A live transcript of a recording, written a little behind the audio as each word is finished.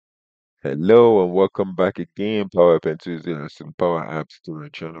Hello and welcome back again, Power App enthusiasts and Power Apps to the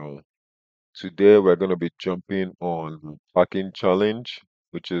channel. Today we're going to be jumping on the Packing Challenge,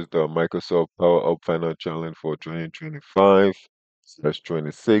 which is the Microsoft Power Up Final Challenge for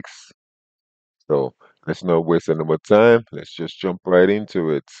 2025/26. So let's not waste any more time. Let's just jump right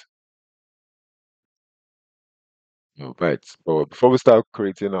into it. All right. So before we start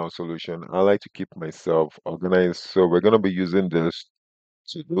creating our solution, I like to keep myself organized. So we're going to be using this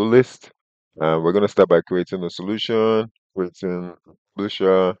to-do list. We're going to start by creating a solution, creating a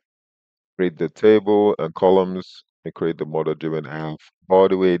publisher, create the table and columns, and create the model-driven app all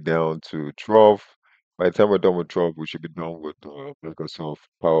the way down to 12. By the time we're done with 12, we should be done with the Microsoft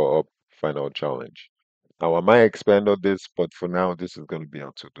Power Up Final Challenge. Now, I might expand on this, but for now, this is going to be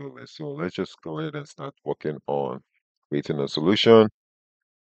our to-do list. So let's just go ahead and start working on creating a solution.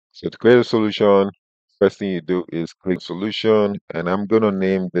 So to create a solution, first thing you do is click solution, and I'm going to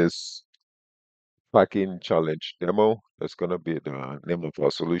name this packing challenge demo. That's going to be the name of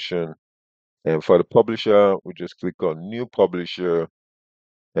our solution. And for the publisher, we just click on new publisher.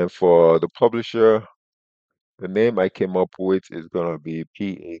 And for the publisher, the name I came up with is going to be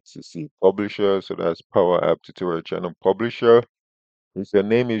PATC Publisher. So that's Power App Tutorial Channel Publisher. If your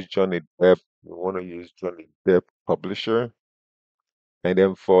name is Johnny Depp, you want to use Johnny Depp Publisher. And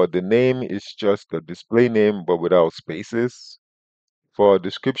then for the name, it's just the display name, but without spaces. For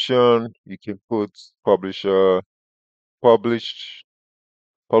description, you can put publisher, published,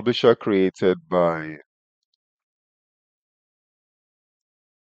 publisher created by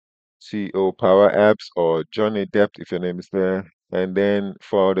CO Power Apps or Johnny Depp if your name is there. And then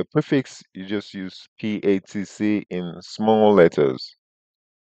for the prefix, you just use PATC in small letters.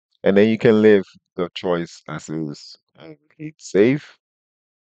 And then you can leave the choice as is and hit save.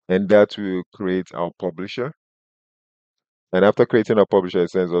 And that will create our publisher. And after creating our publisher,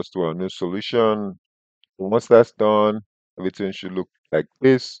 it sends us to our new solution. Once that's done, everything should look like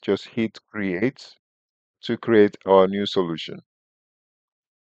this. Just hit create to create our new solution.